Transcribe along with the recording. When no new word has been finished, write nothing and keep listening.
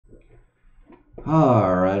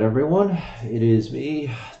Alright everyone, it is me,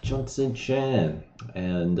 Junson Chan,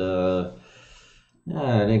 and I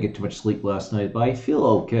didn't get too much sleep last night, but I feel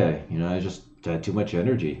okay. I just had too much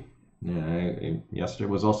energy. Yesterday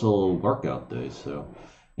was also a workout day, so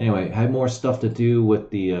anyway, had more stuff to do with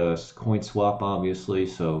the coin swap, obviously,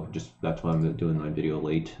 so just that's why I'm doing my video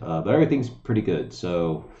late. But everything's pretty good,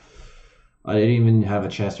 so I didn't even have a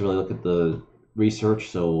chance to really look at the research,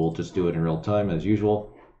 so we'll just do it in real time as usual.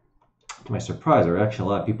 To my surprise, there are actually a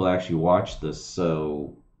lot of people actually watch this,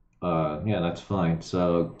 so yeah, that's fine.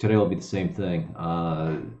 So today will be the same thing.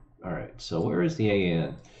 All right, so where is the AN?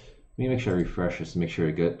 Let me make sure I refresh this to make sure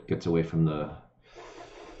it gets away from the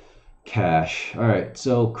cache. All right,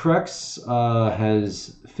 so Crex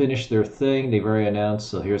has finished their thing. They've already announced,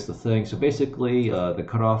 so here's the thing. So basically, the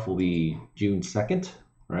cutoff will be June 2nd,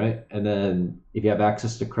 right? And then if you have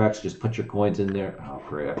access to Crex, just put your coins in there. Oh,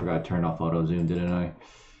 great, I forgot to turn off auto zoom, didn't I?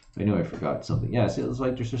 I knew I forgot something. Yeah, see, it's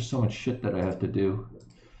like there's just so much shit that I have to do.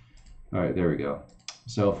 All right, there we go.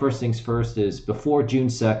 So first things first is before June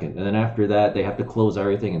 2nd, and then after that, they have to close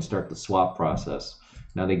everything and start the swap process.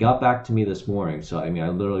 Now, they got back to me this morning, so I mean, I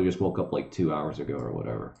literally just woke up like 2 hours ago or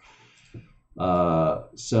whatever.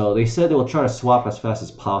 So they said they will try to swap as fast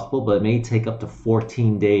as possible, but it may take up to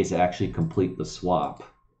 14 days to actually complete the swap.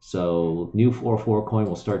 So new 404 coin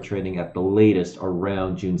will start trading at the latest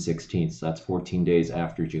around June 16th. So that's 14 days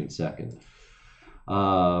after June 2nd.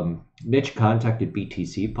 Mitch contacted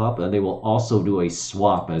BTCPOP, and they will also do a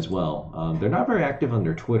swap as well. They're not very active on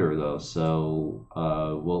their Twitter though, so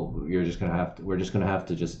we're just gonna have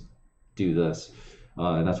to just do this,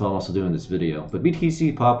 and that's why I'm also doing this video. But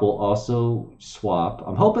BTCPOP will also swap.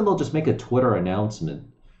 I'm hoping they'll just make a Twitter announcement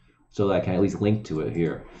so that I can at least link to it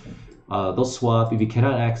here. They'll swap. If you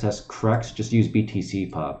cannot access Crex, just use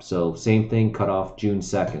BTCPOP. So same thing, cut off June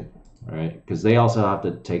 2nd, right? Because they also have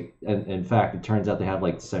to take, and in fact, it turns out they have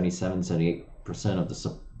like 77, 78% of the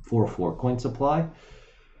 404 coin supply.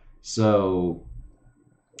 So,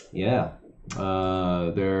 yeah.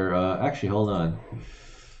 They're, actually, hold on.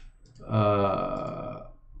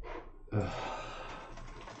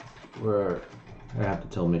 Where, I have to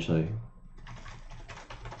tell Mitch I...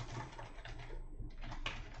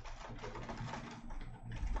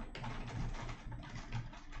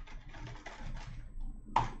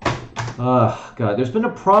 God, there's been a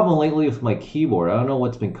problem lately with my keyboard. I don't know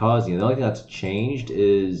what's been causing it. The only thing that's changed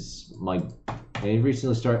is I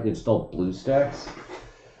recently started to install BlueStacks.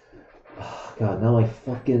 God, now my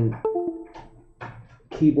fucking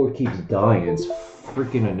keyboard keeps dying. It's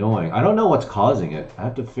freaking annoying. I don't know what's causing it. I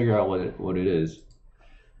have to figure out what it is.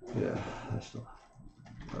 Yeah, that's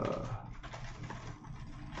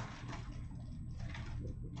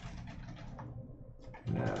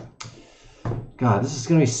yeah. God, this is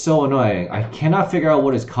going to be so annoying. I cannot figure out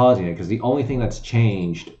what is causing it because the only thing that's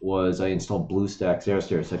changed was I installed BlueStacks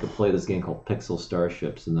Airstairs so I could play this game called Pixel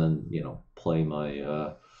Starships and then, play my,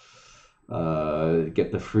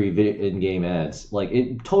 get the free in-game ads. Like,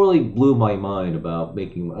 it totally blew my mind about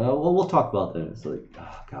making, well, we'll talk about that. It's like,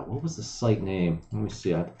 oh, God, what was the site name? Let me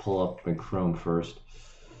see. I have to pull up my Chrome first.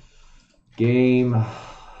 Game,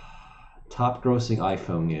 top grossing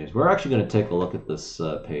iPhone games. We're actually going to take a look at this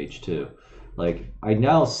page, too. Like, I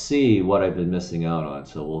now see what I've been missing out on,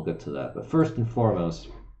 so we'll get to that. But first and foremost,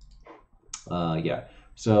 yeah.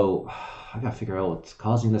 So, I gotta figure out what's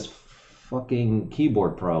causing this fucking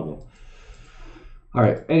keyboard problem.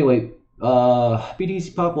 Alright, anyway,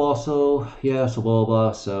 BTCPOP will also, yeah, so blah, blah,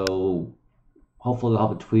 blah. So, hopefully they'll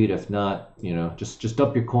have a tweet. If not, just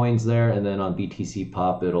dump your coins there, and then on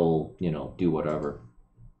BTCPOP it'll, do whatever.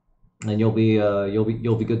 And you'll be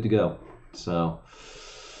good to go. So...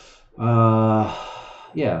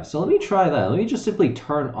 yeah, so let me try that. Let me just simply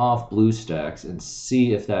turn off BlueStacks and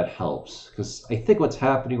see if that helps. Because I think what's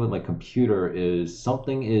happening with my computer is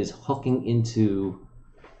something is hooking into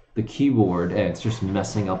the keyboard and it's just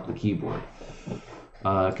messing up the keyboard.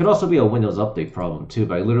 It could also be a Windows Update problem too,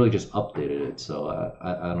 but I literally just updated it, so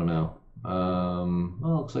I don't know.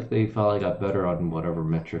 Well, looks like they finally got better on whatever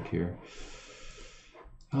metric here.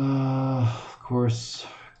 Of course,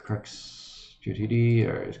 Crex... GTD,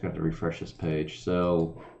 or just got to refresh this page.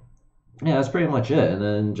 So yeah, that's pretty much it. And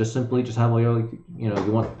then just simply just have you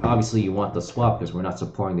want the swap because we're not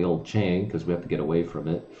supporting the old chain because we have to get away from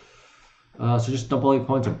it. So just dump all your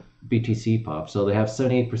coins on BTCPOP. So they have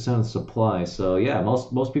 78% of the supply. So yeah,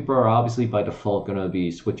 most people are obviously by default going to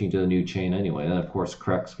be switching to the new chain anyway. And of course,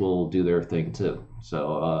 Crex will do their thing too.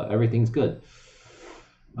 So everything's good.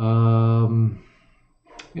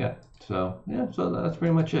 Yeah. So yeah, so that's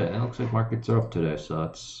pretty much it. And it looks like markets are up today, so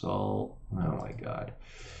that's all. Oh my God,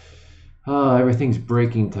 everything's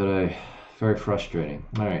breaking today. very frustrating.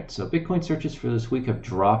 All right, so Bitcoin searches for this week have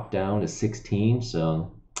dropped down to 16.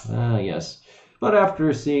 So, yes. But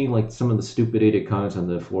after seeing like some of the stupid idiot comments on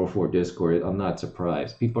the 404 Discord, I'm not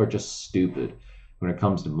surprised. People are just stupid when it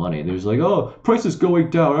comes to money. There's like, oh, price is going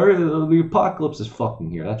down. The apocalypse is fucking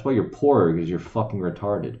here. That's why you're poor, because you're fucking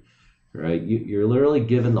retarded. Right? You're literally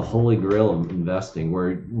given the holy grail of investing,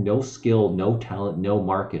 where no skill, no talent, no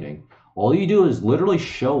marketing. All you do is literally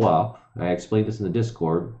show up. I explained this in the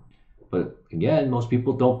Discord. But again, most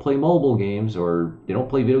people don't play mobile games, or they don't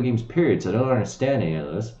play video games, period. So they don't understand any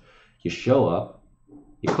of this. You show up,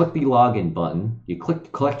 you click the login button, you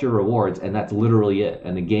click collect your rewards, and that's literally it.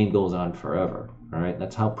 And the game goes on forever. All right,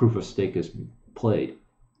 that's how proof of stake is played.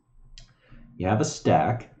 You have a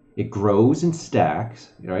stack, it grows and stacks.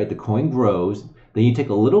 All right, the coin grows. Then you take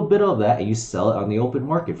a little bit of that and you sell it on the open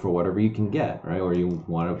market for whatever you can get, right? Or you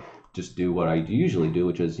want to just do what I usually do,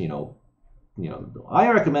 which is,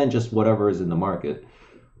 I recommend just whatever is in the market.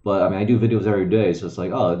 But I mean, I do videos every day, so it's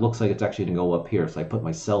like, oh, it looks like it's actually gonna go up here, so I put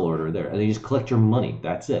my sell order there, and then you just collect your money.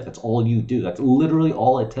 That's it. That's all you do. That's literally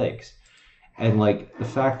all it takes. And like the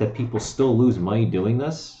fact that people still lose money doing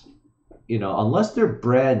this, unless they're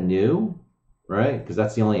brand new, right? Because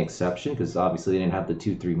that's the only exception. Because obviously they didn't have the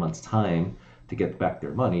 2-3 months time to get back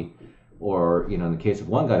their money. Or in the case of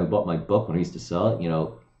one guy who bought my book when I used to sell it,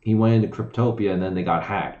 he went into Cryptopia and then they got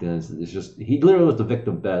hacked, and it's just he literally was the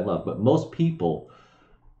victim of bad luck. But most people,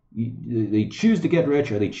 they choose to get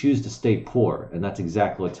rich or they choose to stay poor, and that's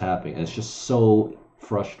exactly what's happening. And it's just so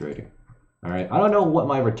frustrating. All right, I don't know what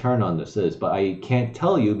my return on this is, but I can't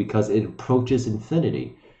tell you because it approaches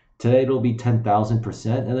infinity. Today it'll be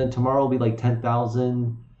 10,000%, and then tomorrow it'll be like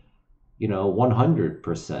 10,000,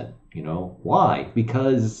 100%. Why?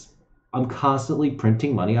 Because I'm constantly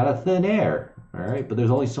printing money out of thin air. All right, but there's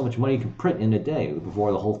only so much money you can print in a day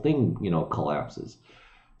before the whole thing, collapses.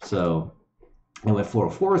 So. And with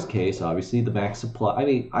 404's case, obviously the max supply. I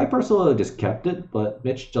mean, I personally just kept it, but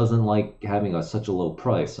Mitch doesn't like having such a low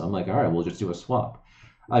price. So I'm like, all right, we'll just do a swap.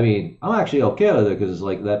 I mean, I'm actually okay with it because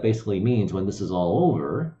like that basically means when this is all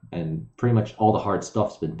over and pretty much all the hard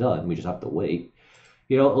stuff's been done, we just have to wait.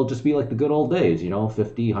 It'll just be like the good old days,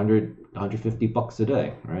 50, 100, 150 bucks a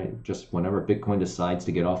day, right? Just whenever Bitcoin decides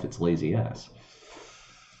to get off its lazy ass.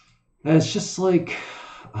 And it's just like.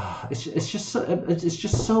 It's just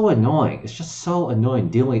so annoying. It's just so annoying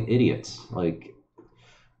dealing with idiots. Like,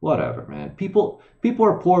 whatever, man. People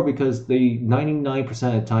are poor because they 99%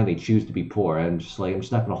 of the time they choose to be poor. And I'm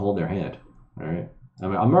just not gonna hold their hand. All right. I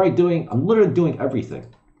mean, I'm literally doing everything.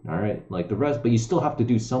 All right. Like the rest, but you still have to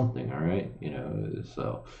do something. All right.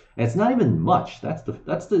 So and it's not even much. That's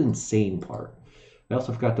the insane part. I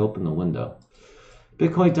also forgot to open the window.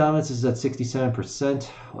 Bitcoin dominance is at 67%.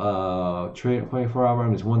 Trade 24-hour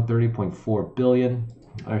RAM is 130.4 billion.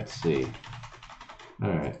 Let's see. All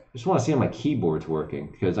right. I just want to see how my keyboard's working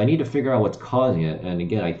because I need to figure out what's causing it. And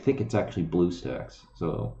again, I think it's actually BlueStacks.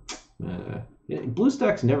 So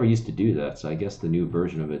BlueStacks never used to do that. So I guess the new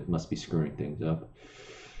version of it must be screwing things up.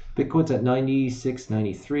 Bitcoin's at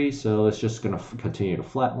 96.93. So it's just going to continue to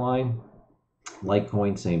flatline.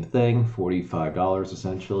 Litecoin, same thing, $45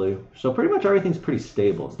 essentially. So pretty much everything's pretty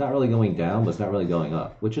stable. It's not really going down, but it's not really going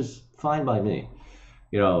up, which is fine by me.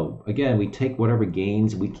 Again, we take whatever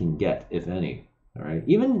gains we can get, if any. All right.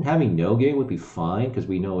 Even having no gain would be fine because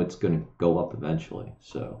we know it's going to go up eventually.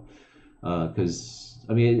 So, because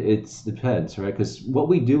I mean, it depends, right? Because what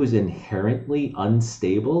we do is inherently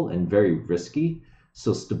unstable and very risky.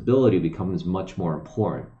 So stability becomes much more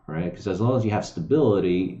important, right? Because as long as you have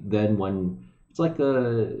stability, then when it's like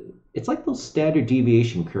those standard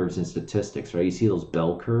deviation curves in statistics, right? You see those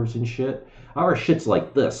bell curves and shit. Our shit's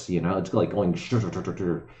like this, it's like going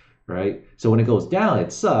right? So when it goes down,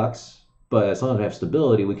 it sucks. But as long as we have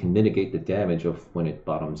stability, we can mitigate the damage of when it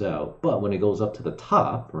bottoms out. But when it goes up to the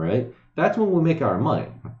top, right? That's when we make our money,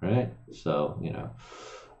 right? So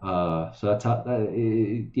so that's how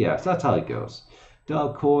so that's how it goes.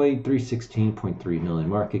 Altcoin 316.3 million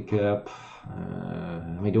market cap.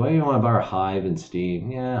 I mean, do I even want to buy a Hive in Steam?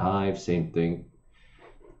 Yeah, Hive, same thing.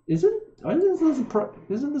 Isn't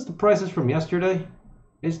this the prices from yesterday?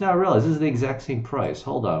 It's not realized this is the exact same price.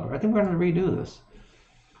 Hold on, I think we're gonna redo this.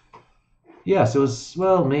 Yes, it was.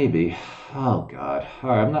 Well, maybe. Oh God. All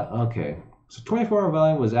right, I'm not okay. So 24-hour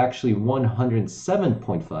volume was actually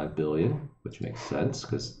 107.5 billion, which makes sense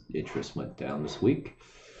because interest went down this week.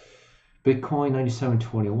 Bitcoin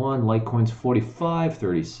 97.21, Litecoin's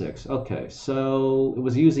 45.36. Okay, so it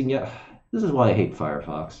was using this is why I hate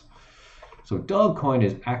Firefox. So Dogcoin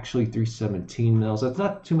is actually 317 mils. That's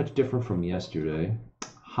not too much different from yesterday.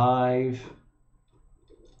 Hive,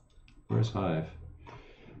 where's Hive?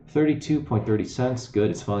 32.30 cents.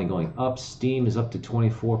 Good. It's finally going up. Steam is up to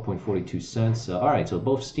 24.42 cents. All right. So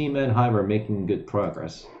both Steam and Hive are making good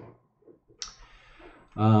progress.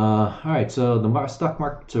 All right. So the stock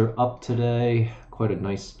markets are up today. Quite a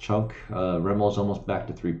nice chunk. Remel's almost back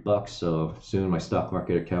to $3. So soon my stock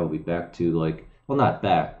market account will be back to like, well, not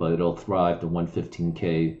back, but it'll thrive to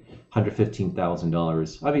 115K,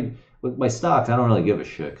 $115,000. I mean, with my stocks, I don't really give a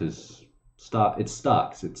shit because it's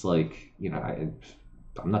stocks. It's like, you know, I'm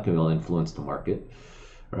not going to be able to influence the market,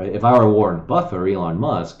 right? If I were Warren Buffett or Elon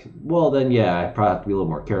Musk, well, then yeah, I probably have to be a little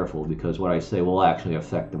more careful because what I say will actually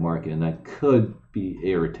affect the market, and that could be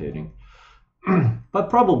irritating. But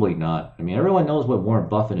probably not. I mean, everyone knows what Warren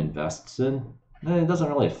Buffett invests in. It doesn't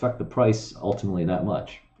really affect the price ultimately that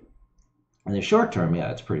much. In the short term, yeah,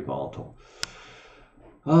 it's pretty volatile.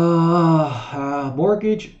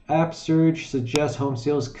 Mortgage app surge suggests home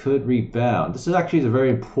sales could rebound. This is actually a very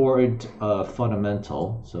important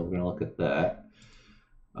fundamental, so we're going to look at that.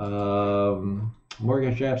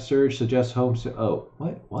 Mortgage app surge suggests home sales. Oh,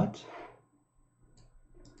 what?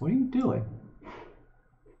 What are you doing?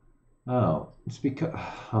 Oh, it's because.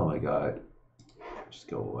 Oh my God. Just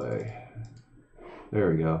go away. There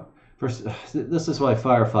we go. First, this is why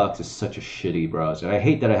Firefox is such a shitty browser. I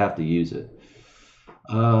hate that I have to use it.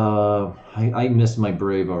 I miss my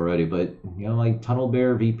Brave already, but you know, like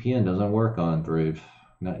TunnelBear VPN doesn't work on Brave.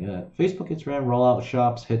 Not yet. Facebook Instagram rollout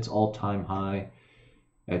shops hits all-time high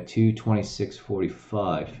at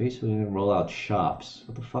 226.45. Facebook rollout shops.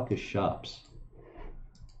 What the fuck is shops?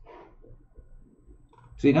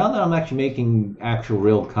 See, now that I'm actually making actual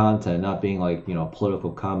real content, not being like, you know, a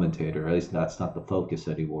political commentator, at least that's not the focus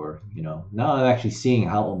anymore, you know. Now I'm actually seeing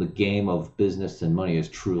how the game of business and money is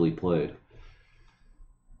truly played.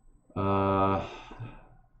 Okay,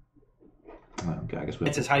 I guess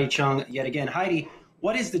It says Heidi Chung yet again. Heidi,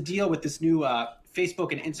 what is the deal with this new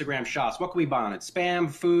Facebook and Instagram shops? What can we buy on it?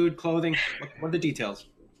 Spam, food, clothing? What are the details?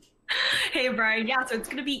 Hey, Brian. Yeah, so it's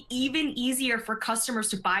going to be even easier for customers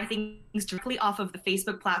to buy things directly off of the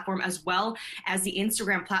Facebook platform as well as the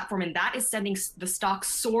Instagram platform. And that is sending the stock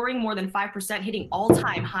soaring more than 5%, hitting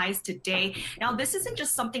all-time highs today. Now, this isn't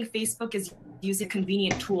just something Facebook is using a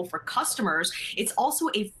convenient tool for customers. It's also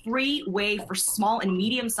a free way for small and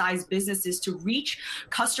medium-sized businesses to reach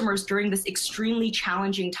customers during this extremely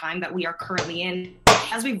challenging time that we are currently in.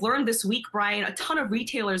 As we've learned this week, Brian, a ton of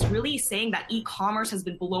retailers really saying that e-commerce has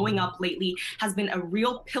been blowing up lately, has been a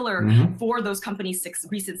real pillar for those companies'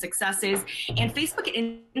 recent successes. And Facebook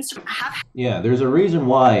and Instagram have... Yeah, there's a reason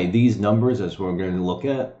why these numbers, as we're going to look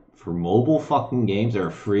at, for mobile fucking games that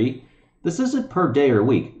are free, this isn't per day or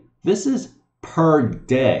week. This is per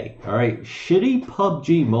day, all right? Shitty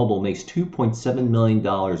PUBG Mobile makes $2.7 million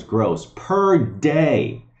gross per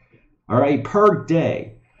day, all right? Per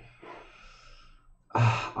day.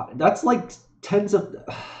 That's like tens of...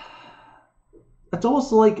 That's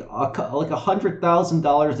almost like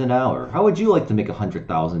 $100,000 an hour. How would you like to make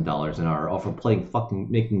 $100,000 an hour off of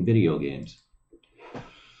making video games?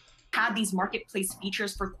 Had these marketplace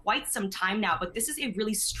features for quite some time now, but this is a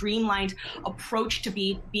really streamlined approach to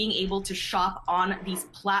being able to shop on these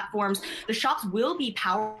platforms. The shops will be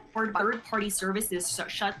powered by third-party services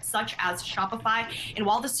such as Shopify, and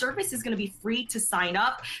while the service is going to be free to sign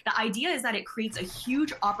up, the idea is that it creates a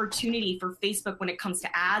huge opportunity for Facebook when it comes to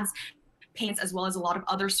ads, payments, as well as a lot of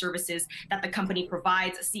other services that the company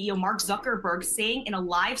provides. CEO Mark Zuckerberg saying in a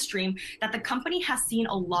live stream that the company has seen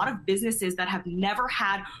a lot of businesses that have never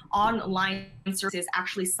had online services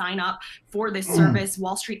actually sign up for this service.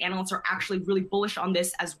 Wall Street analysts are actually really bullish on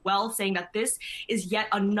this as well, saying that this is yet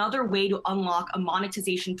another way to unlock a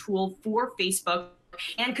monetization tool for Facebook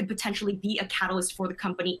and could potentially be a catalyst for the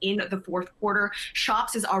company in the fourth quarter.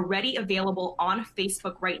 Shops is already available on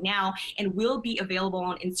Facebook right now and will be available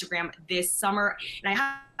on Instagram this summer. And I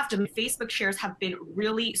have to admit, Facebook shares have been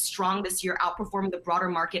really strong this year, outperforming the broader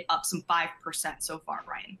market up some 5% so far,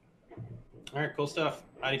 Brian. All right, cool stuff.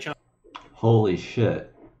 Holy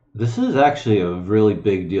shit. This is actually a really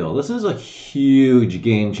big deal. This is a huge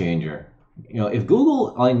game changer. You know, if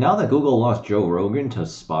Google, now that Google lost Joe Rogan to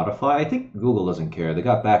Spotify, I think Google doesn't care. They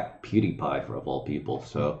got back PewDiePie of all people.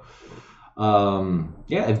 So,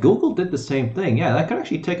 yeah, if Google did the same thing, yeah, that could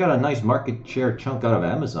actually take out a nice market share chunk out of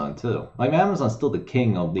Amazon too. Like, Amazon's still the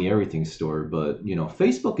king of the everything store, but, you know,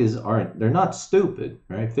 Facebook they're not stupid,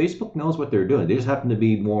 right? Facebook knows what they're doing. They just happen to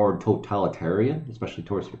be more totalitarian, especially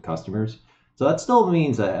towards their customers. So that still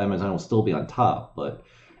means that Amazon will still be on top, but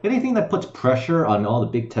anything that puts pressure on all the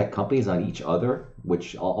big tech companies on each other,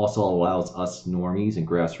 which also allows us normies and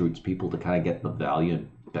grassroots people to kind of get the value and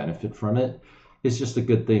benefit from it, is just a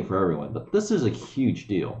good thing for everyone. But this is a huge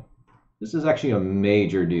deal. This is actually a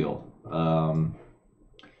major deal. If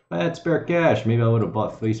I had spare cash, maybe I would have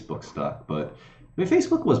bought Facebook stock, but I mean,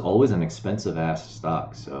 Facebook was always an expensive ass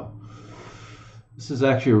stock, so this is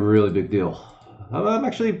actually a really big deal. I'm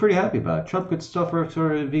actually pretty happy about it. Trump could stuff our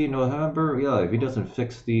V in November. Yeah, if he doesn't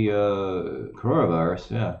fix the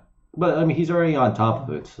coronavirus, yeah. But I mean, he's already on top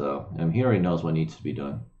of it, so he already knows what needs to be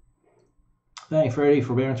done. Thank Freddie.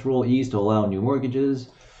 Forbearance rule eased to allow new mortgages.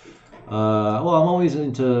 Well, I'm always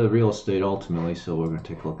into real estate ultimately, so we're going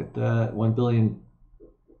to take a look at that.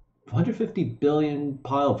 150 billion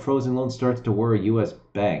pile of frozen loans starts to worry U.S.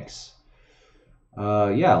 banks.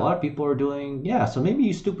 Yeah, a lot of people are doing. Yeah, so maybe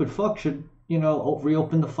you stupid fuck should,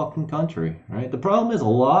 reopen the fucking country, right? The problem is a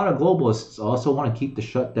lot of globalists also want to keep the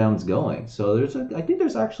shutdowns going. So I think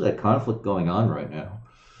there's actually a conflict going on right now.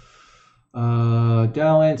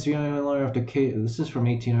 Dow ends after this is from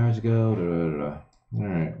 18 hours ago. All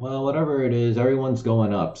right. Well, whatever it is, everyone's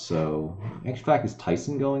going up. So, in fact, is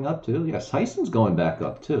Tyson going up too? Yes, Tyson's going back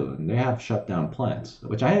up too, and they have shut down plants,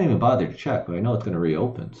 which I haven't even bothered to check, but I know it's going to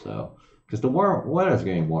reopen. So, because the weather's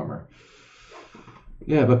getting warmer.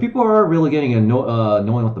 Yeah, but people are really getting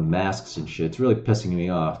annoying with the masks and shit. It's really pissing me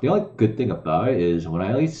off. The only good thing about it is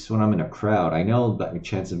at least when I'm in a crowd, I know that my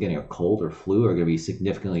chances of getting a cold or flu are going to be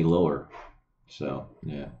significantly lower. So,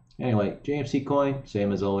 yeah. Anyway, JMC coin,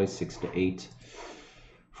 same as always, 6 to 8.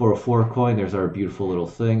 404 coin, there's our beautiful little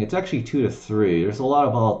thing. It's actually 2 to 3. There's a lot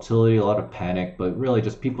of volatility, a lot of panic, but really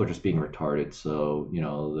just people are just being retarded. So,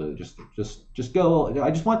 just go. I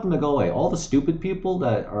just want them to go away. All the stupid people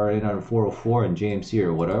that are in our 404 and JMC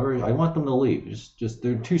or whatever, I want them to leave. Just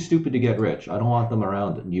they're too stupid to get rich. I don't want them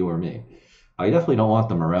around you or me. I definitely don't want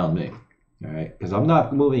them around me. All right, because I'm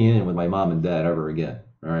not moving in with my mom and dad ever again.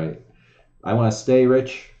 All right, I want to stay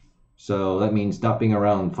rich, so that means not being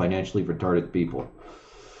around financially retarded people.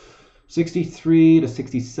 63 to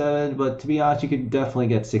 67, but to be honest, you could definitely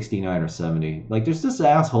get 69 or 70. Like, there's this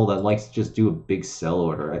asshole that likes to just do a big sell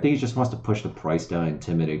order. I think he just wants to push the price down and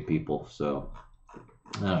intimidate people, so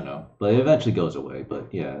I don't know. But it eventually goes away.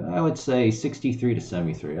 But yeah, I would say 63 to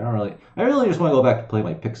 73. I really just want to go back to play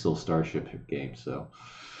my Pixel Starship game, so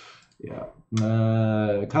yeah.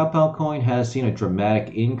 Compound coin has seen a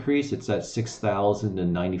dramatic increase. It's at 6,000 to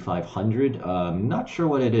 9,500. Not sure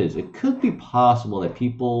what it is. It could be possible that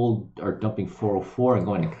people are dumping 404 and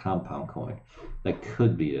going to compound coin. That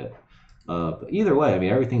could be it. But either way, I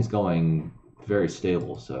mean, everything's going very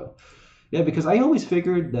stable. So yeah, because I always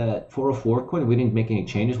figured that 404 coin, if we didn't make any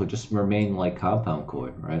changes, would just remain like compound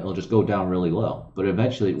coin, right? It'll just go down really low, but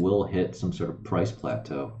eventually it will hit some sort of price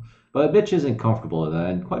plateau. But bitch isn't comfortable with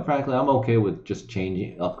that, and quite frankly, I'm okay with just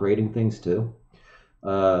upgrading things too.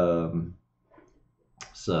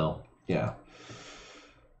 So yeah.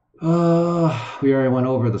 We already went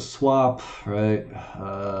over the swap, right?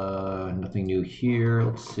 Nothing new here.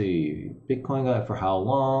 Let's see. Bitcoin got it for how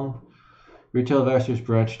long? Retail investors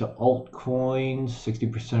branched to altcoins,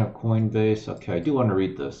 60% of Coinbase. Okay, I do want to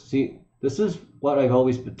read this. See, this is what I've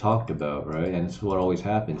always been talked about, right? And it's what always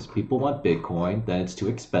happens. People want Bitcoin, then it's too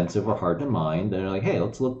expensive or hard to mine. Then they're like, hey,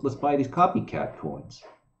 let's buy these copycat coins.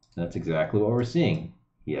 And that's exactly what we're seeing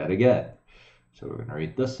yet again. So we're gonna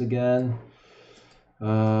read this again.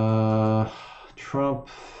 Trump.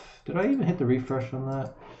 Did I even hit the refresh on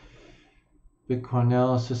that? Bitcoin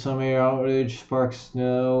analysis, summary outage, sparks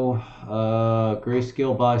no.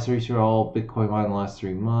 Grayscale buys for all Bitcoin mined in the last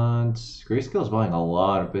 3 months. Grayscale's buying a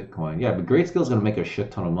lot of Bitcoin. Yeah, but Grayscale's gonna make a shit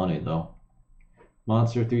ton of money though.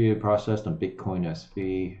 Monster 3 processed on Bitcoin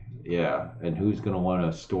SV. Yeah, and who's gonna want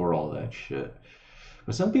to store all that shit?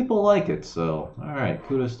 But some people like it, so alright,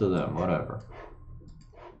 kudos to them, whatever.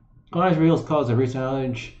 Coinbase Reels caused a recent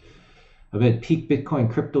outage. Amid peak Bitcoin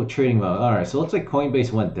crypto trading mode. Alright, so it looks like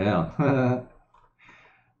Coinbase went down.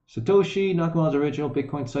 Satoshi Nakamoto's original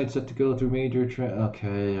Bitcoin site set to go through major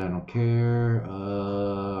okay, I don't care.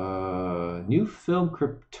 New film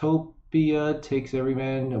Cryptopia takes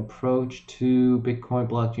everyman approach to Bitcoin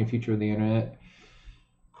blockchain future of the internet.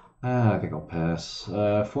 I think I'll pass.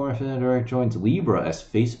 Foreign Finance Direct joins Libra as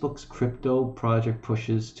Facebook's crypto project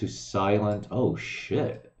pushes to silent. Oh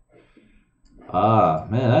shit. Ah,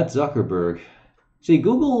 man, that's Zuckerberg. See,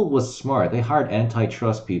 Google was smart. They hired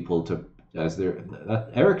antitrust people to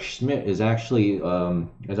Eric Schmidt is actually,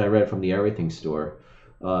 as I read from the Everything Store,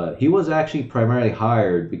 he was actually primarily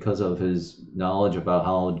hired because of his knowledge about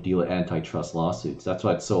how to deal with antitrust lawsuits. That's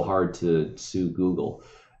why it's so hard to sue Google.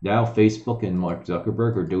 Now Facebook and Mark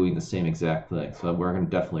Zuckerberg are doing the same exact thing. So we're going to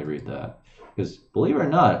definitely read that. Because believe it or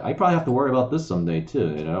not, I probably have to worry about this someday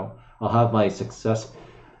too, you know? I'll have my success.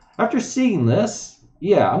 After seeing this,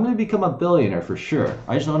 yeah, I'm going to become a billionaire for sure.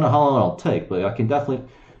 I just don't know how long it'll take, but I can definitely...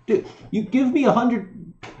 Dude, you give me 100.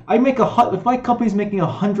 If my company's making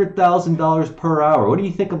 $100,000 per hour, what do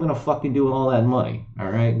you think I'm gonna fucking do with all that money?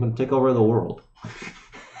 All right, I'm gonna take over the world.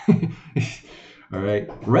 All right,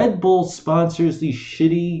 Red Bull sponsors these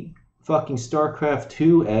shitty fucking StarCraft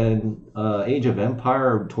 2 and Age of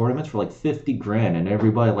Empire tournaments for like 50 grand, and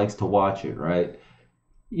everybody likes to watch it, right?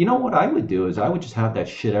 You know what I would do is I would just have that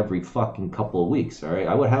shit every fucking couple of weeks, all right?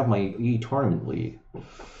 I would have my e-tournament league.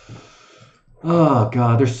 Oh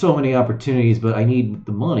god, there's so many opportunities, but I need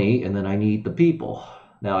the money and then I need the people.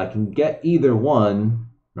 Now I can get either one,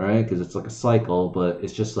 right? Because it's like a cycle, but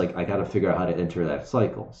it's just like I got to figure out how to enter that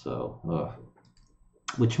cycle. So,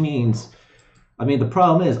 which means, I mean, the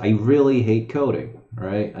problem is I really hate coding,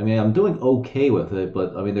 right? I mean, I'm doing okay with it,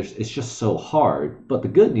 but I mean, it's just so hard. But the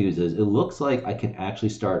good news is it looks like I can actually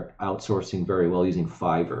start outsourcing very well using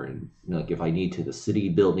Fiverr and like if I need to, the city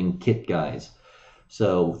building kit guys.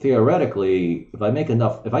 So theoretically,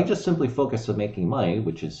 if I just simply focus on making money,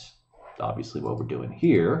 which is obviously what we're doing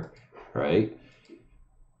here, right?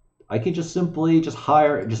 I could just simply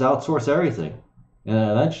outsource everything.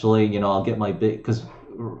 And eventually, you know, I'll get my big, because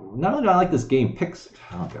not only do I like this game,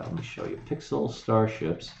 oh god, let me show you, Pixel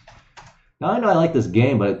Starships. Not only do I like this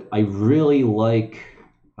game, but I really like,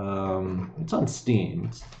 it's on Steam.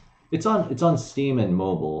 It's on Steam and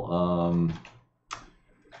mobile.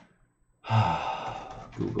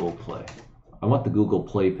 Google Play. I want the Google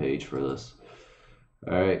Play page for this.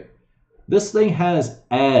 All right. This thing has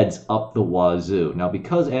ads up the wazoo. Now,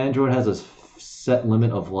 because Android has a set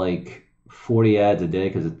limit of like 40 ads a day,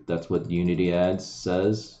 because that's what Unity ads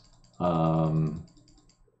says. That's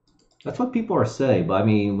what people are saying. But I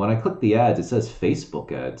mean, when I click the ads, it says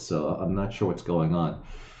Facebook ads, so I'm not sure what's going on.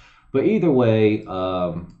 But either way,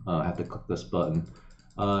 I have to click this button.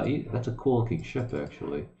 That's a cool looking ship,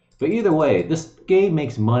 actually. But either way, this game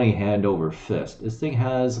makes money hand over fist. This thing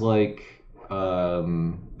has like,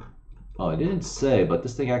 oh, it didn't say, but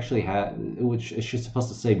this thing actually which it's just supposed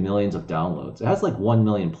to say millions of downloads. It has like 1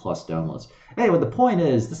 million plus downloads. Anyway, the point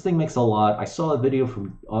is, this thing makes a lot. I saw a video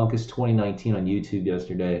from August 2019 on YouTube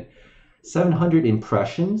yesterday. 700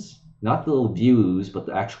 impressions, not the views, but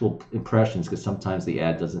the actual impressions, because sometimes the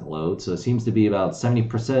ad doesn't load. So it seems to be about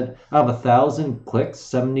 70%, out of 1,000 clicks,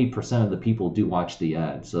 70% of the people do watch the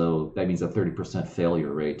ad. So that means a 30%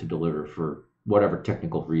 failure rate to deliver for whatever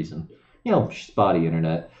technical reason. You know, spotty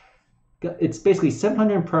internet. It's basically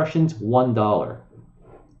 700 impressions, $1.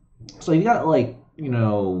 So you got like, you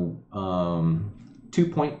know,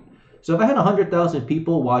 so if I had 100,000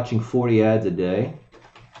 people watching 40 ads a day,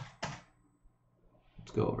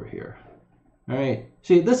 let's go over here. All right.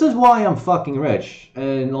 See, this is why I'm fucking rich.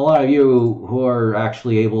 And a lot of you who are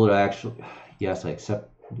actually able to yes, I accept,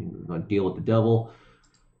 deal with the devil.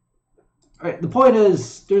 All right. The point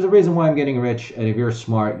is, there's a reason why I'm getting rich. And if you're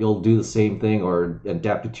smart, you'll do the same thing or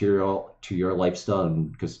adapt it to your lifestyle.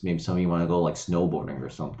 Because maybe some of you want to go like snowboarding or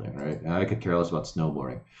something, right? And I could care less about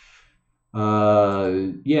snowboarding.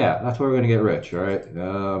 Yeah, that's where we're going to get rich. All right.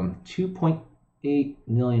 2.8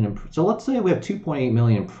 million. So let's say we have 2.8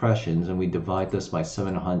 million impressions and we divide this by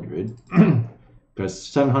 700 because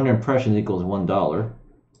 700 impressions equals $1.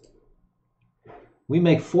 We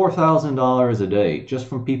make $4,000 a day just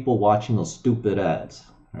from people watching those stupid ads.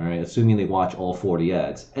 All right, assuming they watch all 40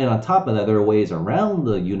 ads. And on top of that, there are ways around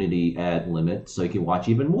the Unity ad limit so you can watch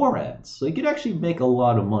even more ads. So you can actually make a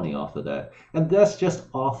lot of money off of that. And that's just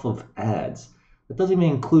off of ads. It doesn't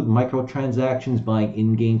even include microtransactions, buying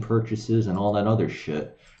in-game purchases, and all that other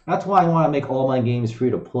shit. That's why I want to make all my games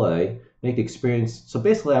free to play, make the experience. So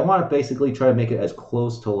basically, I want to try to make it as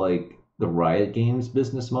close to like the Riot Games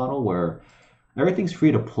business model, where everything's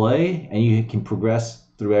free to play and you can progress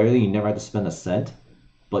through everything. You never have to spend a cent,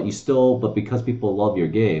 but because people love your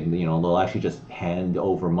game, you know, they'll actually just hand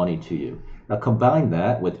over money to you. Now combine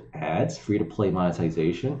that with ads, free to play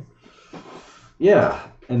monetization. Yeah,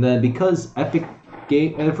 and then because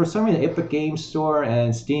for some reason, Epic Game Store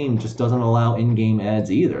and Steam just doesn't allow in-game ads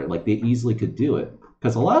either. Like, they easily could do it.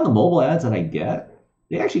 Because a lot of the mobile ads that I get,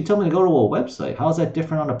 they actually tell me to go to a website. How is that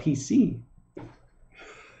different on a PC?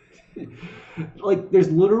 Like, there's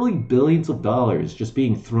literally billions of dollars just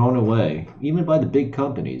being thrown away, even by the big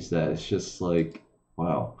companies, that it's just like,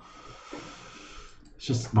 wow. It's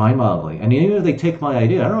just mind-boggling. And even if they take my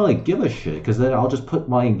idea, I don't really give a shit, because then I'll just put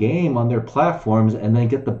my game on their platforms and then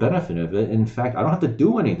get the benefit of it. In fact, I don't have to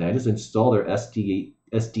do anything. I just install their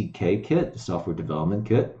SDK kit, the software development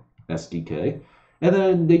kit, SDK, and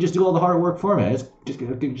then they just do all the hard work for me. I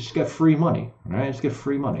just get free money, right? I just get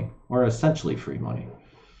free money, or essentially free money.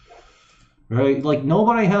 right? Like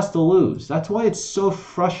nobody has to lose. That's why it's so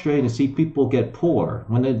frustrating to see people get poor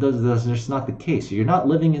when that's just not the case. You're not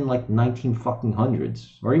living in like 19 fucking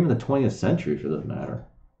hundreds or even the 20th century for that matter.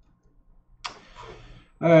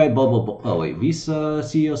 All right, blah, blah, blah. Oh, wait. Visa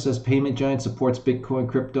CEO says payment giant supports Bitcoin,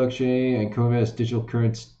 crypto exchange, and Coinbase digital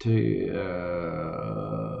currency.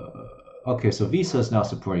 Okay, so Visa is now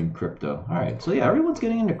supporting crypto. All right, so yeah, everyone's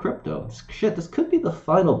getting into crypto. Shit, this could be the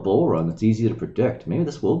final bull run that's easy to predict. Maybe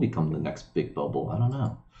this will become the next big bubble. I don't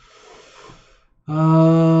know.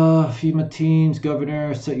 FEMA teams,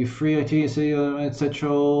 governor, set you free. IT,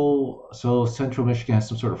 Central. So Central Michigan has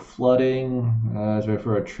some sort of flooding. It's ready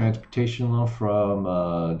for a transportation loan from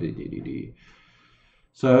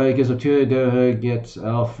So it gives up to gets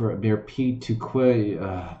Alpha near P to quit.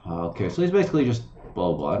 Okay, so he's basically just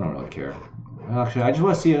blah blah. I don't really care. Actually, I just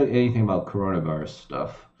want to see anything about coronavirus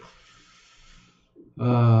stuff.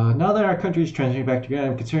 Now that our country is transitioning back together,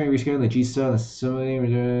 I'm considering rescheduling the G7 assembly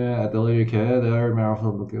at the later Canada. The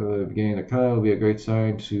marathon beginning of the cut will be a great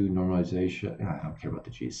sign to normalization. I don't care about the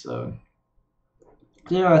G7.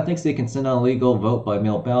 Sarah thinks they can send out a legal vote by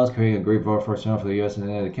mail ballots, creating a great vote for the U.S. and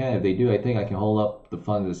the Canada. If they do, I think I can hold up the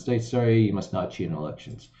funds of the state. Sorry, you must not cheat in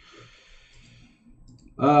elections.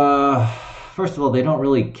 First of all, they don't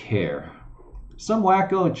really care. Some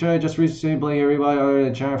wacko in China just recently blaming everybody other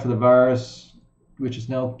than China for the virus, which has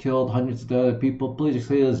now killed hundreds of other people. Please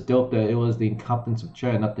explain this dope that it was the incompetence of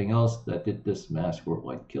China, nothing else, that did this mass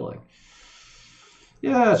worldwide killing.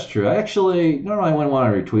 Yeah, that's true. I actually, normally I wouldn't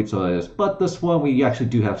want to retweet some of this, but this one we actually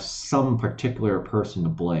do have some particular person to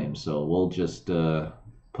blame, so we'll just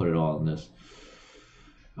put it all in this.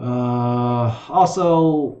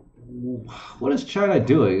 Also, what is China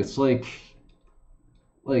doing? It's like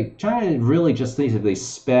China really just thinks if they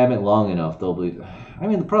spam it long enough, they'll be. I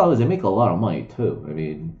mean, the problem is they make a lot of money too. I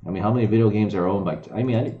mean, how many video games are owned by?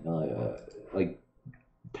 Like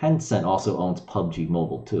Tencent also owns PUBG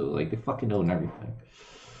Mobile too. Like they fucking own everything.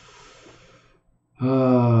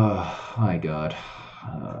 My God.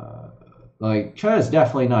 Like China's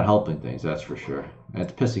definitely not helping things. That's for sure. And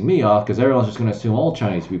it's pissing me off because everyone's just going to assume all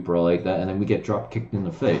Chinese people are like that, and then we get drop kicked in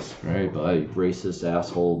the face, right, by racist,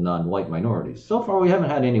 asshole, non-white minorities. So far, we haven't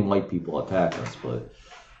had any white people attack us, but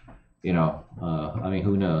you know, I mean,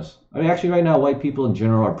 who knows? I mean, actually, right now, white people in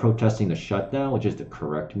general are protesting the shutdown, which is the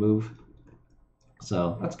correct move.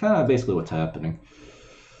 So that's kind of basically what's happening.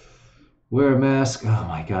 Wear a mask. Oh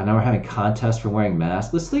my God! Now we're having contests for wearing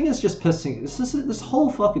masks. This thing is just pissing. This whole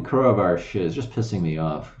fucking coronavirus shit is just pissing me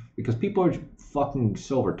off because people are fucking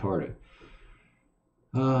so retarded.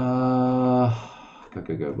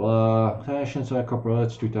 Good. Blah. Passions on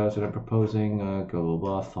corporates 2000. I'm proposing. Blah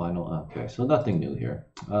blah. Final. Okay, so nothing new here.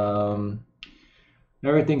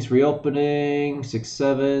 Everything's reopening.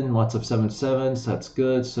 6-7. Lots of 7-7s. That's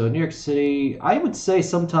good. So New York City, I would say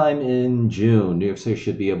sometime in June, New York City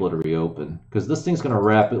should be able to reopen because this thing's going to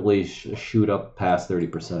rapidly shoot up past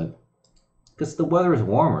 30%. Because the weather is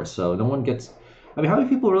warmer, so no one gets. I mean, how many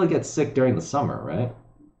people really get sick during the summer, right?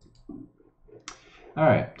 All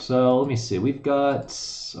right, so let me see. We've got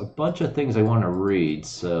a bunch of things I want to read.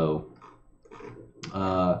 So,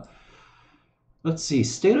 let's see.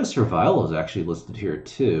 State of Survival is actually listed here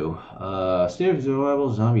too. State of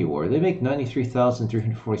Survival Zombie War. They make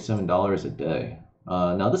 $93,347 a day.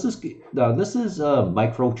 Now this is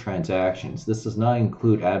microtransactions. This does not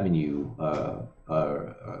include avenue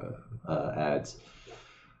ads.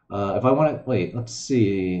 If I want to wait, let's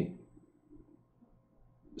see.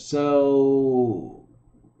 So,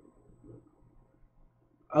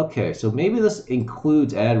 okay, so maybe this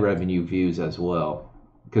includes ad revenue views as well,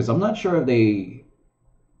 because I'm not sure if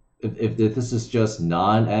this is just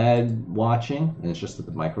non-ad watching and it's just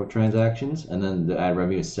the microtransactions and then the ad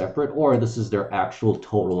revenue is separate, or this is their actual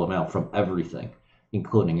total amount from everything,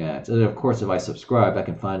 including ads. And of course, if I subscribe, I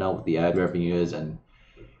can find out what the ad revenue is and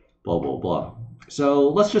blah blah blah. So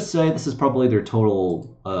let's just say this is probably their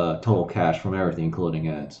total cash from everything, including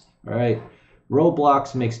ads. All right,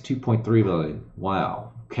 Roblox makes 2.3 million.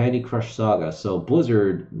 Wow. Candy Crush Saga. So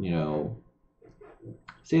Blizzard, you know.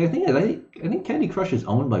 See, I think Candy Crush is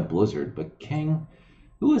owned by Blizzard, but King,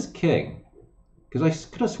 who is King? Because I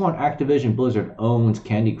could have sworn Activision Blizzard owns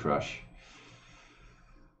Candy Crush.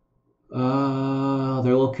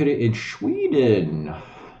 They're located in Sweden.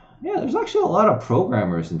 Yeah, there's actually a lot of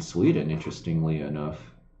programmers in Sweden, interestingly enough.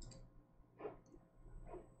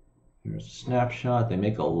 Here's a snapshot. They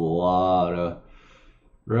make a lot of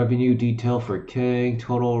revenue detail for King.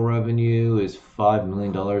 Total revenue is $5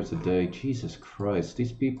 million a day. Jesus Christ,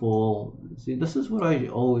 these people. See, this is what I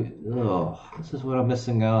always. This is what I'm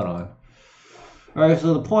missing out on. All right,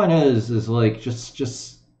 so the point is like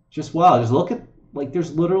just Just wow. Just look at, like,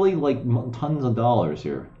 there's literally like tons of dollars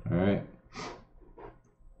here. All right.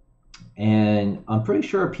 And I'm pretty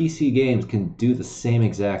sure PC games can do the same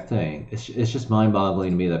exact thing. It's just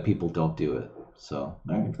mind-boggling to me that people don't do it. So,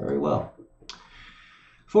 all right, very well.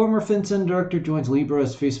 Former FinCEN director joins Libra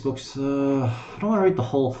as Facebook's, I don't want to read the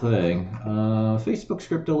whole thing. Facebook's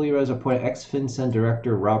crypto Libra has appointed ex-FinCEN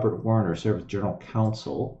director Robert Warner serve as general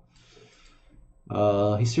counsel.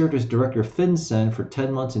 He served as director of FinCEN for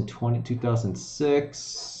 10 months in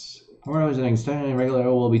 2006. Warner was an extended regulator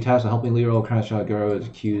will be tasked with helping Libra crash out was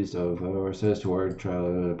accused of or says to word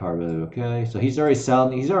trial part of it. Okay, so he's already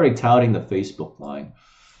touting the Facebook line.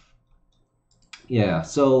 Yeah,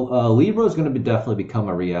 so Libra is going to definitely become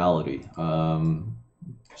a reality.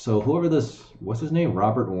 So whoever this, what's his name,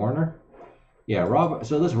 Robert Warner? Yeah, Robert.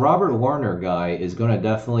 So this Robert Warner guy is going to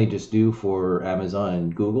definitely just do for Amazon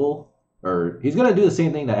and Google, or he's going to do the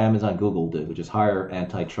same thing that Amazon Google did, which is hire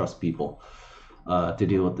antitrust people to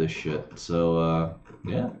deal with this shit. So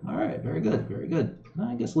yeah, all right, very good, very good.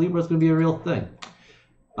 I guess Libra's going to be a real thing.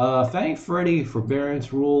 Fannie Freddie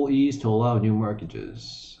forbearance rule eased to allow new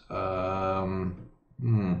mortgages. Yeah,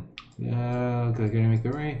 okay, can I make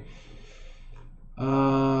the right?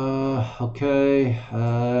 Okay.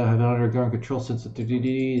 Have been under government control since the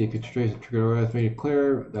DD. They could trace the trigger has made it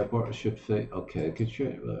clear that board should fit. Okay,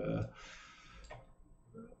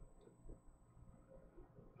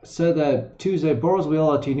 said that Tuesday borrowers will be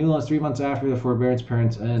allowed to new loans 3 months after the forbearance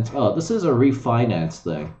parents ends. Oh, this is a refinance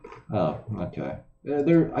thing. Oh, okay.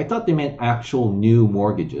 I thought they meant actual new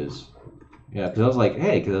mortgages. Yeah, because I was like,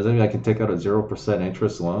 hey, because I can take out a 0%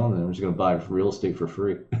 interest loan and I'm just going to buy real estate for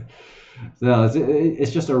free. No,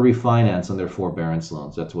 it's just a refinance on their forbearance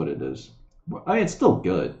loans. That's what it is. I mean, it's still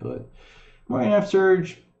good, but mortgage app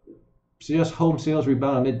surge suggests home sales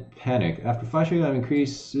rebound amid panic. After flashing of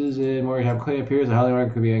increases in mortgage app claim appears, the housing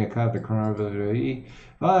market could be a kind of coronavirus.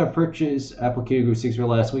 Purchase application grew 6%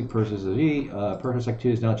 last week. Purchase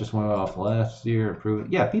activity is now just went off last year.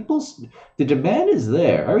 Yeah, the demand is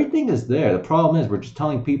there. Everything is there. The problem is we're just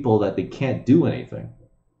telling people that they can't do anything.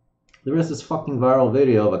 There is this fucking viral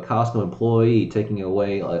video of a Costco employee taking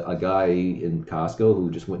away a guy in Costco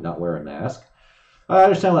who just would not wear a mask. I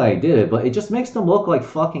understand why they did it, but it just makes them look like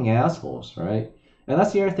fucking assholes, right? And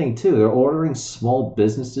that's the other thing too. They're ordering small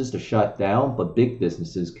businesses to shut down, but big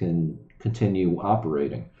businesses can continue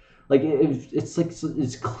operating. Like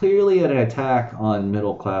it's clearly an attack on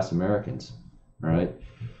middle class Americans, right?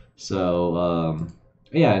 So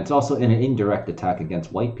yeah, it's also an indirect attack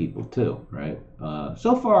against white people too, right?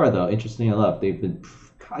 So far though, interesting enough, they've been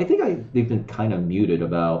kind of muted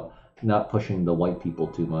about not pushing the white people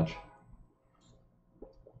too much.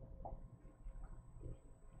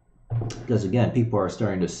 Because again, people are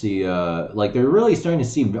starting to see, like they're really starting to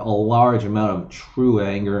see a large amount of true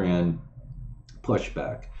anger and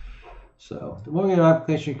pushback. So the mortgage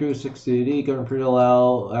application grew 60. Government approved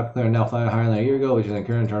allow applicants are now flying higher than a year ago, which is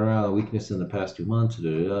encouraging turnaround the weakness in the past 2 months.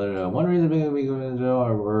 One reason being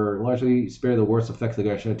are largely spare the worst effects of the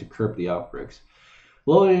government to curb the outbreaks.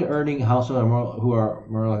 Low-earning households who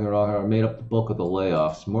are made up the bulk of the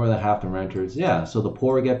layoffs. More than half the renters. Yeah, so the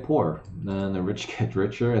poor get poor, and the rich get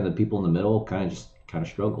richer, and the people in the middle kind of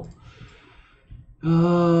struggle.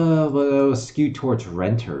 But it was skewed towards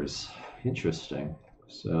renters. Interesting.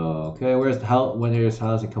 So okay, when there's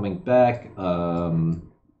housing coming back?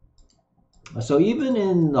 So even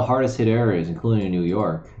in the hardest hit areas, including in New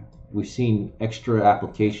York, we've seen extra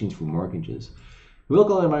applications for mortgages.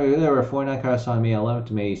 Local there were 49 cars on May 11th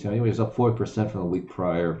to May 17th, which is up 4% from the week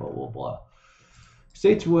prior, blah, blah, blah.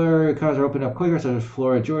 States where cars are opening up quicker, such as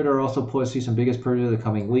Florida, Georgia, are also poised to see some biggest purchases in the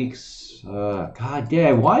coming weeks. God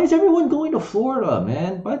damn, why is everyone going to Florida,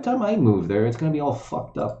 man? By the time I move there, it's going to be all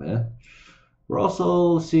fucked up, man. We're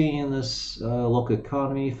also seeing in this local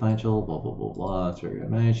economy, financial, blah, blah, blah, blah. It's very good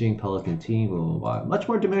managing, Pelican team, blah, blah, blah. Much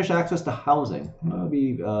more diminished access to housing. That'll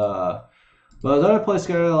be... But as other places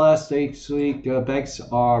the last 8 weeks, banks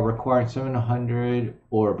are requiring 700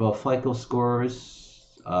 or above FICO scores.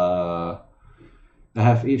 That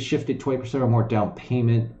have shifted 20% or more down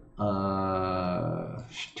payment.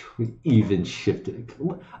 Even shifted.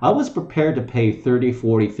 I was prepared to pay 30,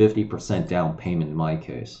 40, 50% down payment in my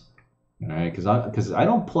case. All right, because I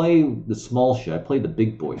don't play the small shit. I play the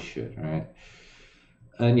big boy shit. All right.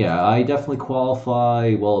 And yeah, I definitely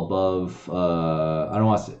qualify well above. I don't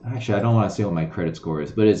want to say what my credit score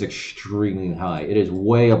is, but it's extremely high. It is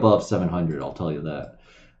way above 700. I'll tell you that.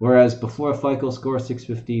 Whereas before FICO score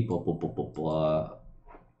 650, blah blah blah blah blah.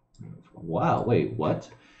 Wow, wait, what?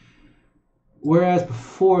 Whereas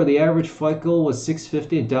before, the average FICO was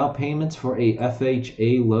 650 and down payments for a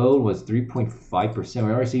FHA loan was 3.5%.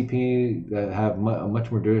 We RCP that have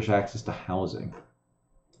much more direct access to housing.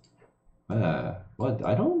 What?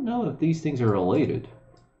 I don't know if these things are related.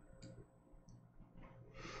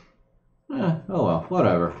 Oh well,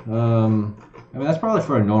 whatever. I mean, that's probably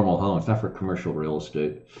for a normal home. It's not for commercial real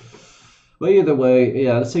estate. But either way,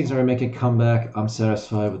 yeah, this thing's already making a comeback. I'm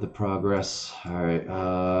satisfied with the progress. All right,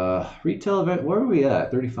 retail event. Where are we at?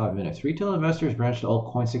 35 minutes. Retail investors branch to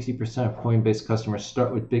altcoin. 60% of Coinbase customers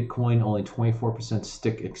start with Bitcoin. Only 24%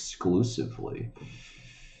 stick exclusively.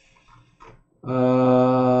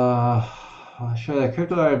 Show that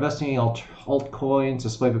crypto are investing in altcoins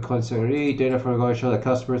despite Bitcoin security. Data from going show that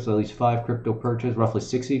customers at least 5 crypto purchase. Roughly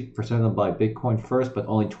 60% of them buy Bitcoin first, but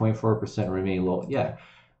only 24% remain low. Yeah.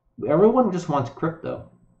 Everyone just wants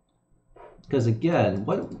crypto. Because again,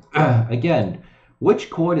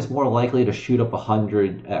 which coin is more likely to shoot up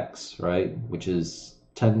 100x, right? Which is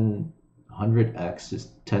 100x is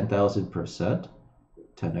 10,000%.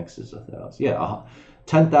 10x is 1,000. Yeah,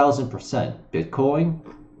 10,000%. Bitcoin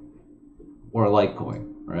or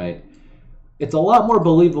Litecoin, right? It's a lot more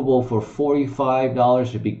believable for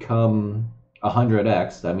 $45 to become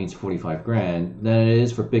 100x, that means 45 grand, than it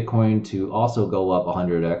is for Bitcoin to also go up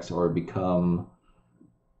 100x or become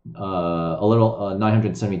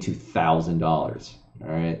 $972,000. All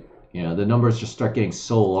right, you know, the numbers just start getting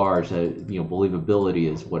so large that, you know,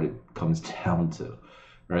 believability is what it comes down to,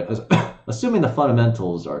 right? Assuming the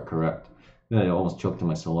fundamentals are correct. Yeah, I almost choked on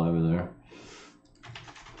my saliva there.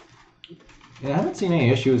 Yeah, I haven't seen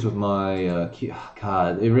any issues with my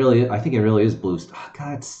God, I think it really is BlueStacks.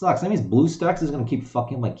 God, it sucks. That means BlueStacks is gonna keep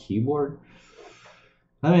fucking my keyboard.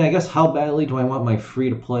 I mean, I guess how badly do I want my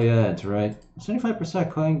free-to-play ads, right? 75%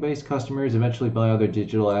 of Coinbase customers eventually buy other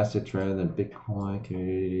digital assets rather than Bitcoin.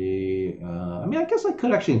 I mean, I guess I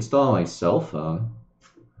could actually install on my cell phone.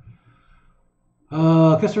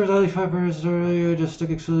 Customers only 5% earlier just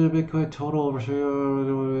stick exclusive Bitcoin total over.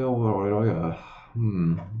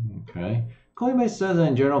 Okay. Coinbase says that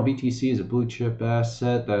in general, BTC is a blue chip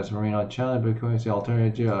asset that is remaining unchallenged. Bitcoin is the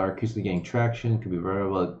alternative are increasingly gaining traction. Could be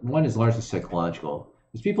variable. One is largely psychological.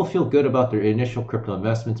 As people feel good about their initial crypto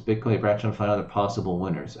investments, Bitcoin branch out and find other possible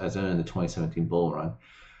winners, as in the 2017 bull run.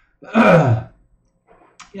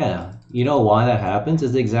 Yeah, you know why that happens?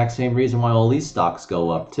 Is the exact same reason why all these stocks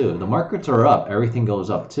go up too. The markets are up, everything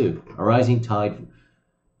goes up too. A rising tide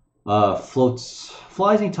floats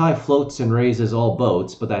and raises all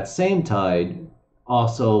boats, but that same tide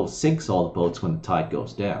also sinks all the boats when the tide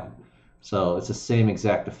goes down. So it's the same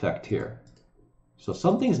exact effect here. So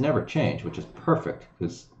some things never change, which is perfect,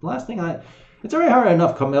 because the last thing it's already hard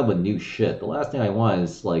enough coming up with new shit. The last thing I want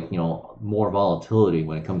is, like, you know, more volatility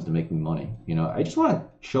when it comes to making money. You know, I just want to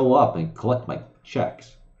show up and collect my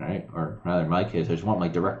checks, right? Or rather, in my case, I just want my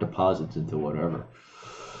direct deposits into whatever.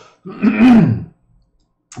 In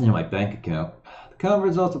my bank account. The common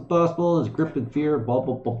results of possible is grip and fear, blah,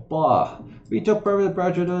 blah, blah, blah. Retail permanent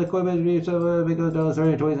project, Coinbase, because dollars,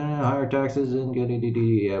 20 higher taxes, and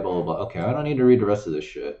yeah, blah, blah, blah. Okay, I don't need to read the rest of this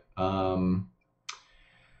shit.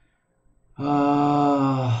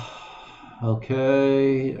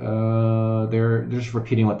 Okay, they're just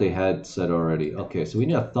repeating what they had said already. Okay, so we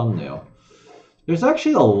need a thumbnail. There's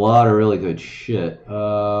actually a lot of really good shit. You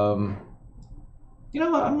know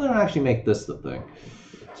what? I'm gonna actually make this the thing.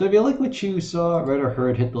 So if you like what you saw, read, or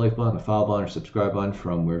heard, hit the like button, the follow button, or subscribe button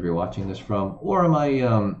from wherever you're watching this from, or my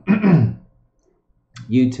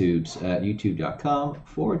YouTubes at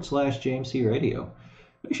youtube.com/JMC Radio.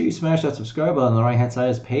 Make sure you smash that subscribe button on the right-hand side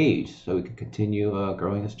of this page so we can continue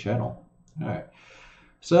growing this channel. All right.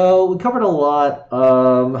 So we covered a lot. I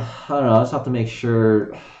don't know. I just have to make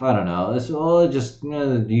sure. I don't know. The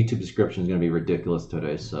YouTube description is going to be ridiculous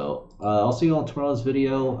today. So I'll see you on tomorrow's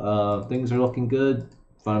video. Things are looking good.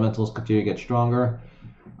 Fundamentals continue to get stronger.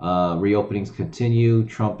 Reopenings continue.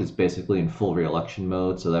 Trump is basically in full re-election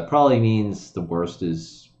mode, so that probably means the worst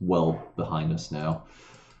is well behind us now.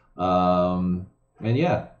 And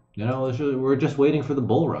yeah, you know, we're just waiting for the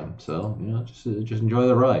bull run. So, you know, just enjoy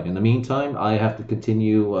the ride. In the meantime, I have to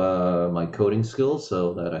continue my coding skills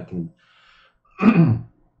so that I can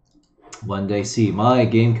one day see my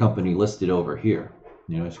game company listed over here.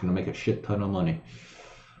 You know, it's going to make a shit ton of money.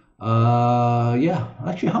 Yeah,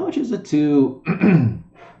 actually, how much is it to,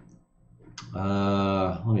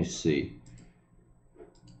 let me see.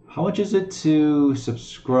 How much is it to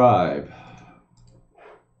subscribe?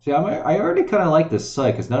 See, I already kind of like this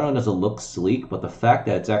site because not only does it look sleek, but the fact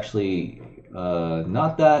that it's actually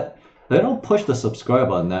not that, they don't push the subscribe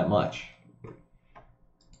button that much.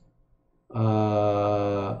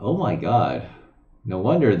 Oh my God. No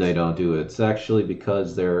wonder they don't do it. It's actually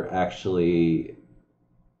because they're actually,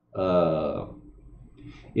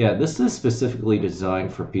 yeah, this is specifically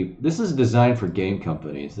designed for people. This is designed for game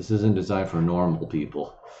companies. This isn't designed for normal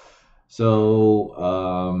people. So,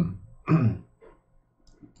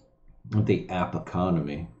 the app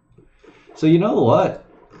economy. So you know what?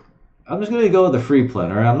 I'm just going to go with the free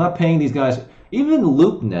plan. All right? I'm not paying these guys. Even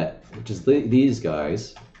LoopNet, which is these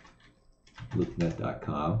guys,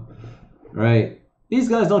 loopnet.com, right? These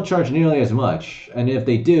guys don't charge nearly as much, and if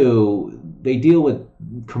they do, they deal with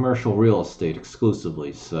commercial real estate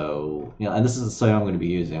exclusively. So, you know, and this is the site I'm going to be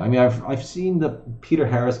using. I mean, I've seen the Peter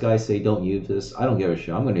Harris guy say don't use this. I don't give a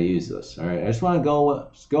shit. I'm going to use this. All right, I just want to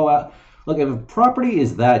go out. Look, if a property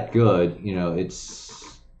is that good, you know, it's.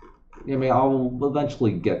 I mean, I'll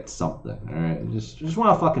eventually get something. All right, just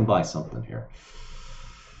want to fucking buy something here.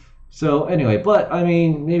 So anyway, but I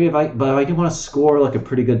mean, maybe if I do want to score like a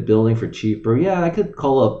pretty good building for cheaper, yeah, I could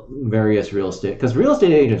call up various real estate, because real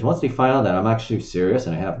estate agents, once they find out that I'm actually serious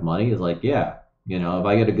and I have money, is like, yeah, you know, if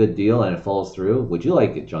I get a good deal and it falls through, would you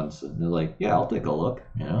like it, Junson? And they're like, yeah, I'll take a look,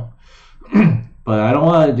 you know. But I don't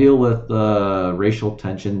want to deal with racial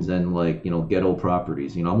tensions and like, you know, ghetto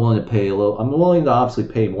properties. You know, I'm willing to pay a little. I'm willing to obviously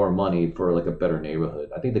pay more money for like a better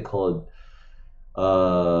neighborhood. I think they call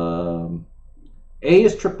it. A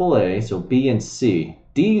is AAA, so B and C.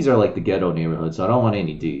 D's are like the ghetto neighborhood, so I don't want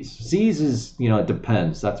any D's. C's is, you know, it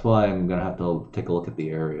depends. That's why I'm going to have to take a look at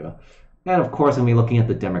the area. And of course, I'm going to be looking at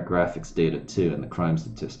the demographics data too and the crime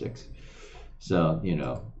statistics. So, you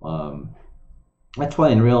know, that's why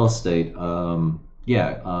in real estate,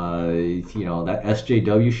 yeah, you know, that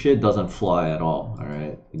SJW shit doesn't fly at all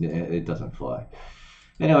right? It doesn't fly.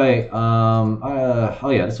 Anyway, oh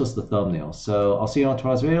yeah, this was the thumbnail. So I'll see you on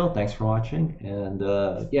tomorrow's video. Thanks for watching. And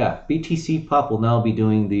yeah, BTCPOP will now be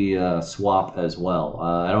doing the swap as well.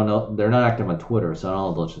 I don't know. They're not active on Twitter, so I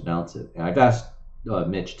don't know if they'll announce it. I've asked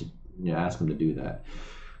Mitch to ask him to do that.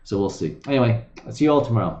 So we'll see. Anyway, I'll see you all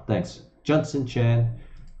tomorrow. Thanks. Junson Chan,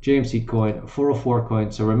 JMC Coin, 404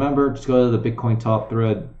 Coin. So remember, just go to the Bitcoin top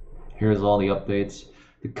thread. Here's all the updates.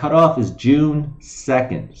 The cutoff is June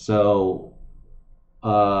 2nd. So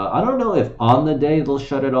I don't know if on the day they'll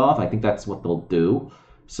shut it off. I think that's what they'll do.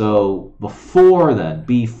 So before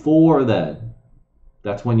then,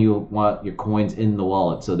 that's when you want your coins in the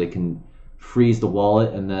wallet so they can freeze the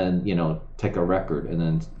wallet and then, you know, take a record and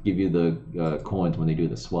then give you the coins when they do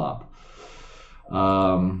the swap.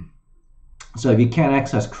 So if you can't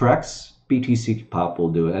access crex, BTCPOP will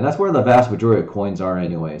do it. And that's where the vast majority of coins are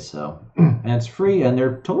anyway. So, and it's free and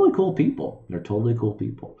they're totally cool people.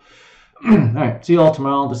 All right, see you all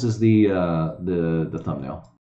tomorrow. This is the thumbnail.